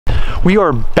We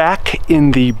are back in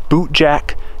the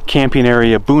Bootjack camping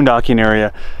area, boondocking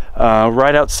area,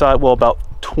 right outside, well, about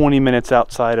 20 minutes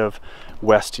outside of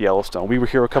West Yellowstone. We were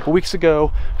here a couple weeks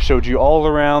ago, showed you all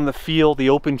around the field,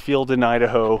 the open field in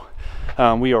Idaho.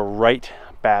 We are right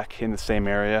back in the same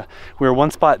area. We were one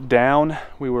spot down.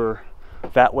 We were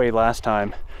that way last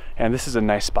time, and this is a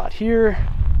nice spot here.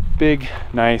 Big,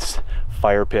 nice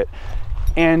fire pit.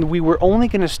 And we were only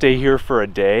gonna stay here for a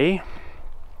day.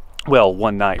 Well,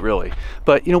 one night really.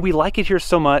 But you know, we like it here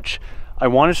so much. I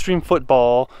want to stream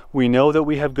football. We know that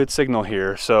we have good signal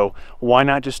here, so why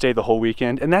not just stay the whole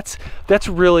weekend? And that's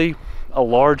really a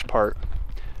large part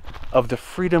of the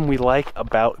freedom we like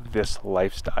about this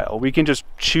lifestyle. We can just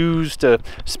choose to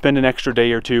spend an extra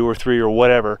day or two or three or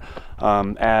whatever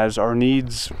as our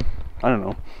needs, I don't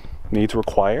know, needs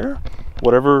require,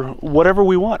 whatever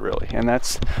we want really. And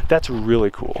that's really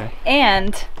cool. Okay.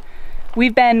 And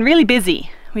we've been really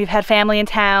busy. We've had family in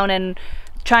town and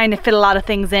trying to fit a lot of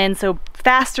things in, so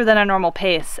faster than our normal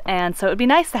pace. And so it'd be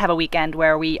nice to have a weekend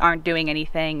where we aren't doing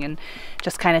anything and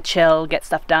just kind of chill, get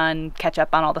stuff done, catch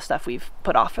up on all the stuff we've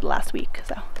put off for the last week.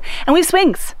 So, and we have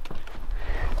swings.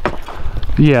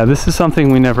 Yeah, this is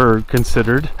something we never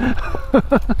considered.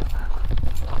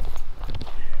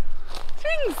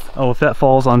 Swings. Oh, if that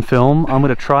falls on film, I'm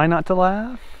gonna try not to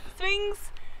laugh.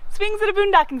 Swings at a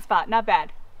boondocking spot, not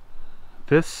bad.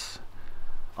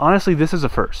 Honestly, this is a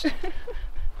first.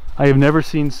 I have never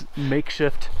seen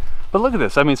makeshift, but look at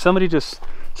this. I mean, somebody just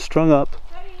strung up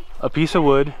a piece of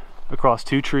wood across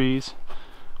two trees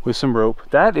with some rope.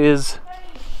 That is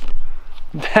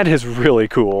really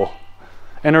cool.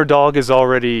 And our dog is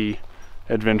already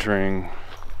adventuring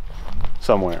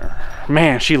somewhere.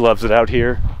 Man, she loves it out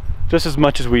here just as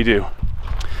much as we do.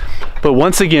 But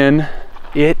once again,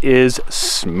 it is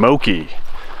smoky.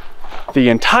 The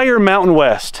entire Mountain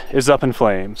West is up in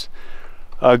flames.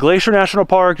 Glacier National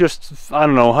Park, just, I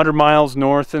don't know, 100 miles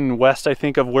north and west, I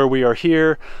think, of where we are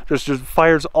here. There's just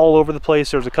fires all over the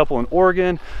place. There's a couple in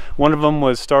Oregon. One of them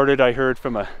was started, I heard,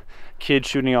 from a kid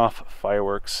shooting off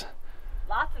fireworks.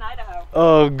 Lots in Idaho.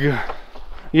 Ugh.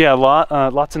 Yeah,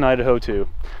 lots in Idaho too.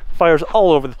 Fires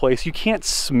all over the place. You can't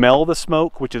smell the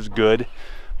smoke, which is good,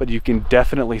 but you can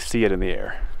definitely see it in the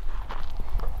air.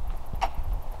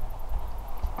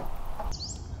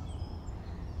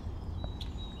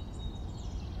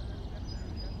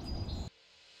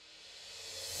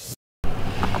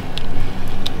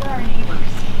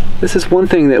 This is one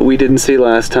thing that we didn't see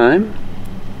last time.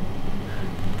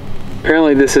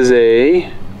 Apparently this is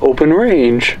a open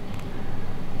range.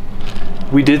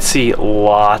 We did see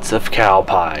lots of cow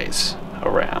pies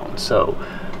around, so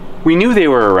we knew they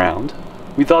were around.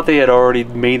 We thought they had already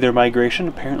made their migration.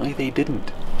 Apparently they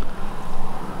didn't.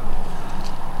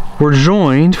 We're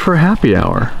joined for happy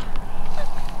hour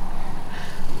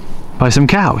by some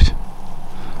cows.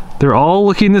 They're all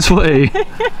looking this way.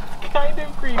 Kind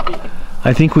of creepy.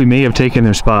 I think we may have taken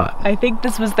their spot. I think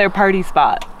this was their party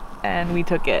spot, and we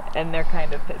took it, and they're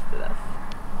kind of pissed at us.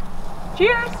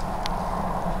 Cheers!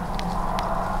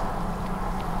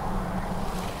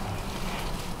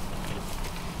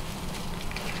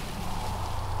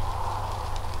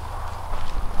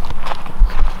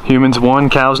 Humans won,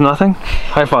 cows nothing?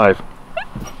 High five.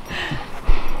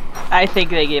 I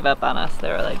think they gave up on us. They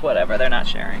were like, whatever, they're not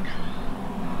sharing.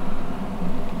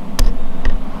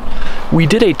 We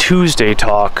did a Tuesday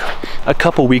talk a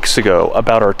couple weeks ago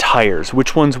about our tires,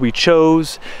 which ones we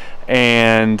chose,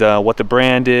 and what the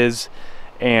brand is,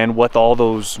 and what all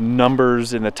those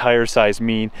numbers in the tire size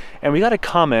mean. And we got a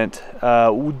comment,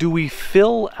 do we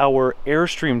fill our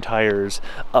Airstream tires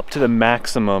up to the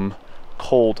maximum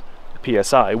cold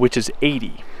PSI, which is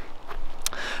 80?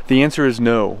 The answer is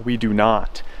no, we do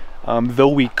not. Though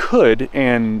we could,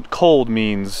 and cold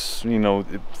means, you know,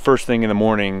 first thing in the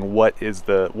morning, what is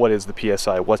the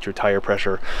PSI, what's your tire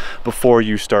pressure before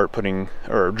you start putting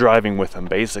or driving with them,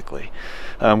 basically.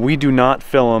 We do not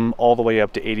fill them all the way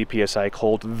up to 80 PSI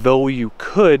cold, though you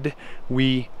could.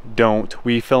 We don't.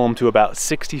 We fill them to about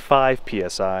 65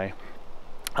 PSI.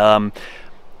 The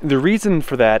reason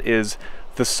for that is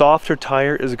the softer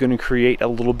tire is going to create a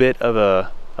little bit of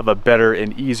a better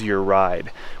and easier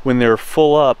ride. When they're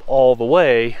full up all the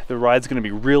way, the ride's going to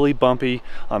be really bumpy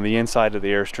on the inside of the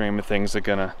Airstream, and things are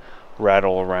going to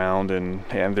rattle around, and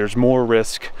there's more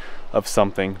risk of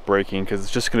something breaking because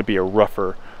it's just going to be a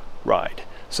rougher ride.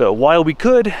 So while we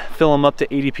could fill them up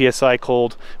to 80 PSI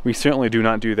cold, we certainly do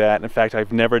not do that. In fact,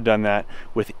 I've never done that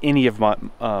with any of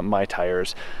my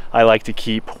tires. I like to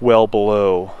keep well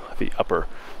below the upper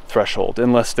threshold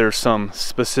unless there's some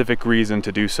specific reason to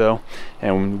do so,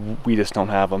 and we just don't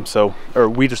have them, or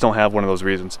we just don't have one of those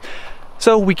reasons.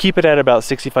 So we keep it at about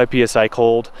 65 psi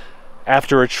cold.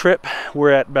 After a trip, we're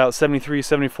at about 73,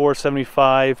 74,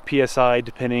 75 psi,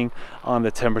 depending on the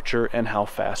temperature and how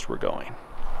fast we're going.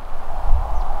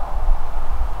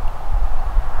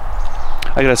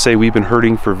 I gotta say, we've been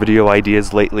hurting for video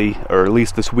ideas lately, or at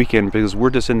least this weekend, because we're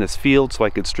just in this field so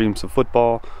I could stream some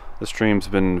football. The stream's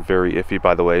been very iffy,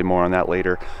 by the way, more on that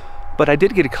later. But I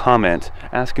did get a comment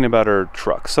asking about our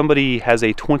truck. Somebody has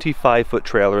a 25-foot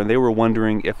trailer and they were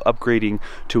wondering if upgrading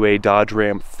to a Dodge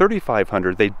Ram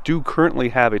 3500, they do currently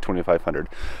have a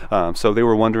 2500, so they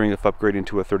were wondering if upgrading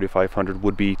to a 3500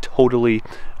 would be totally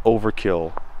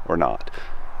overkill or not.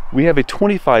 We have a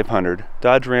 2500,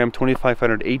 Dodge Ram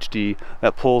 2500 HD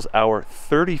that pulls our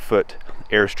 30-foot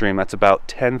Airstream. That's about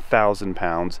 10,000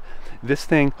 pounds. This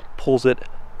thing pulls it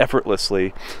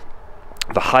effortlessly.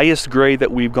 The highest grade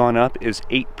that we've gone up is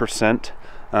 8%,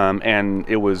 and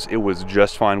it was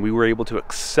just fine. We were able to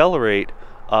accelerate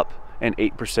up an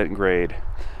 8% grade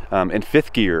in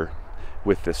 5th gear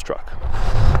with this truck.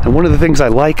 And one of the things I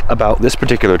like about this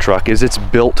particular truck is it's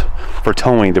built for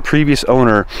towing. The previous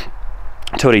owner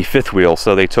towed a 5th wheel,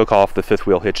 so they took off the 5th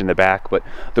wheel hitch in the back, but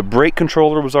the brake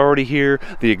controller was already here.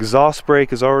 The exhaust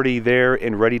brake is already there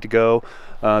and ready to go.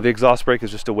 The exhaust brake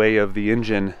is just a way of the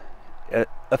engine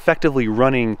effectively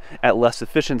running at less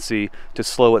efficiency to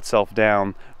slow itself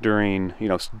down during, you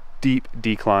know, deep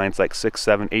declines like 6,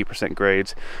 7, 8%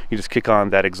 grades. You just kick on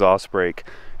that exhaust brake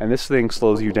and this thing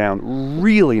slows you down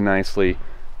really nicely,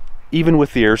 even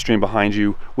with the Airstream behind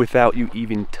you, without you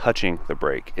even touching the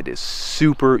brake. It is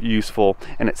super useful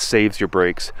and it saves your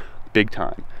brakes big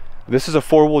time. This is a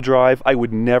 4-wheel drive. I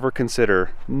would never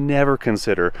consider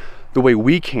the way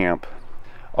we camp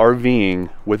RVing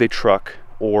with a truck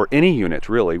or any unit,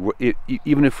 really.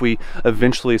 Even if we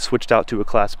eventually switched out to a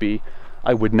Class B,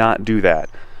 I would not do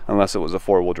that unless it was a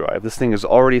 4-wheel drive. This thing has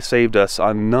already saved us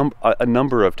a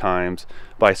number of times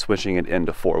by switching it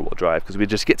into 4-wheel drive, because we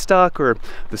just get stuck or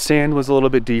the sand was a little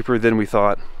bit deeper than we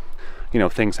thought. You know,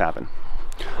 things happen.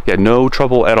 Yeah, no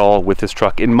trouble at all with this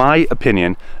truck, in my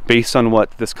opinion, based on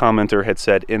what this commenter had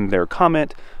said in their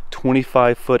comment.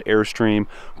 25-foot Airstream,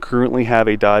 currently have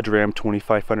a Dodge Ram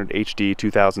 2500 HD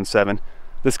 2007.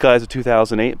 This guy's a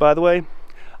 2008, by the way.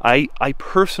 I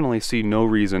personally see no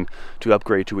reason to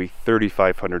upgrade to a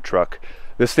 3500 truck.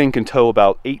 This thing can tow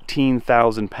about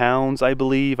 18,000 pounds, I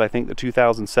believe. I think the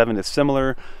 2007 is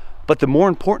similar. But the more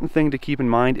important thing to keep in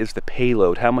mind is the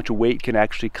payload, how much weight can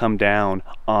actually come down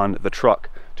on the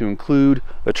truck, to include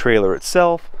the trailer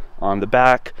itself, on the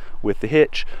back with the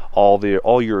hitch,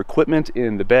 all your equipment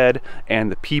in the bed,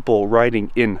 and the people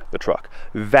riding in the truck.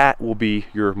 That will be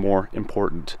your more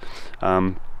important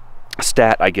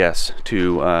stat, I guess,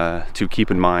 to keep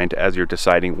in mind as you're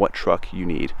deciding what truck you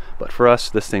need. But for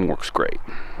us, this thing works great.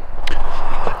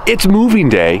 It's moving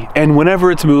day, and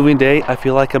whenever it's moving day, I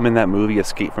feel like I'm in that movie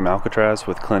Escape from Alcatraz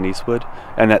with Clint Eastwood,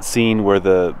 and that scene where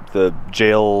the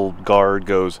jail guard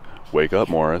goes, "Wake up,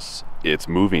 Morris, it's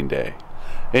moving day."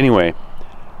 Anyway,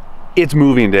 it's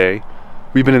moving day.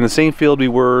 We've been in the same field we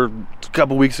were a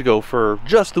couple weeks ago for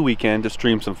just the weekend to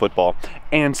stream some football.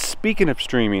 And speaking of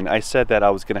streaming, I said that I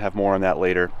was going to have more on that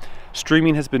later.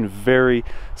 Streaming has been very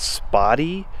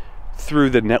spotty through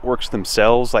the networks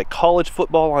themselves. Like college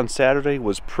football on Saturday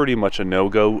was pretty much a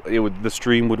no-go. The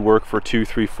stream would work for 2,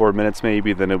 3, 4 minutes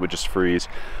maybe, then it would just freeze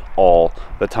all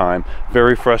the time.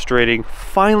 Very frustrating.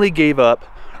 Finally gave up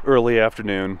early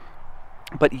afternoon.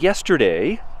 But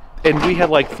yesterday, and we had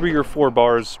like 3 or 4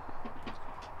 bars,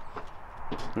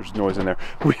 there's noise in there,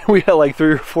 we had like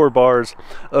 3 or 4 bars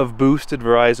of boosted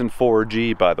Verizon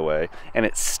 4G, by the way, and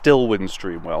it still wouldn't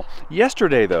stream well.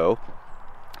 Yesterday though,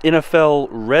 NFL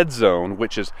Red Zone,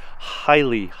 which is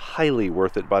highly, highly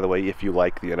worth it, by the way, if you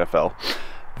like the NFL,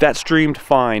 that streamed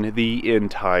fine the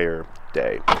entire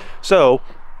day. So,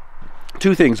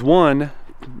 2 things. 1,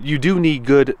 you do need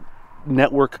good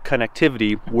network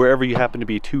connectivity wherever you happen to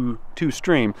be to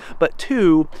stream, but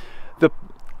 2, the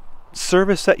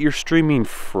service that you're streaming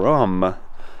from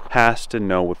has to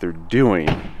know what they're doing,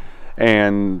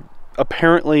 and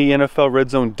apparently NFL Red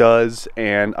Zone does,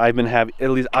 and I have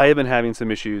been having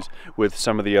some issues with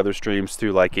some of the other streams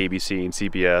through like ABC and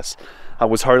CBS. I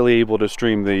was hardly able to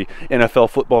stream the NFL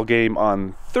football game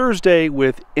on Thursday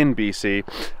with NBC,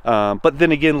 but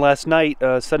then again last night,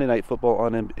 Sunday Night Football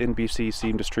on NBC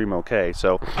seemed to stream okay.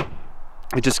 So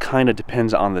it just kind of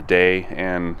depends on the day,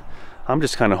 and I'm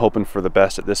just kind of hoping for the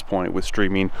best at this point with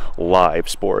streaming live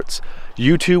sports.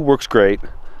 YouTube works great,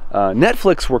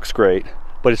 Netflix works great,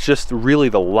 but it's just really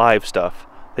the live stuff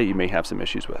that you may have some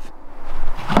issues with.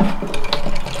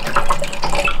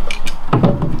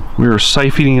 We are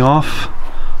siphoning off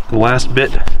the last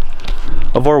bit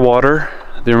of our water.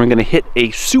 Then we're gonna hit a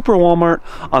super Walmart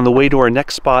on the way to our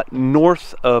next spot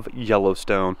north of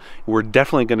Yellowstone. We're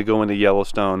definitely gonna go into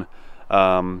Yellowstone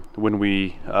when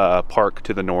we park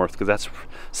to the north, because that's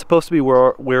supposed to be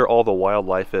where all the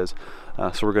wildlife is.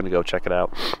 So we're gonna go check it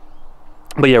out.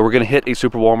 But yeah, we're gonna hit a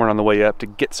super Walmart on the way up to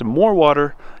get some more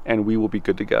water, and we will be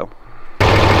good to go.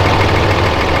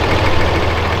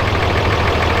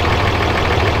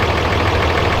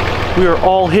 We are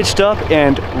all hitched up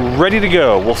and ready to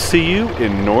go. We'll see you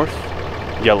in North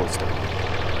Yellowstone.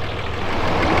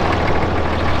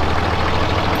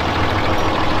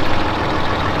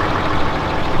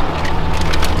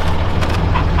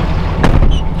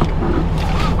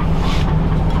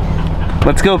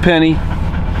 Let's go, Penny.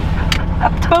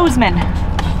 Up to Bozeman.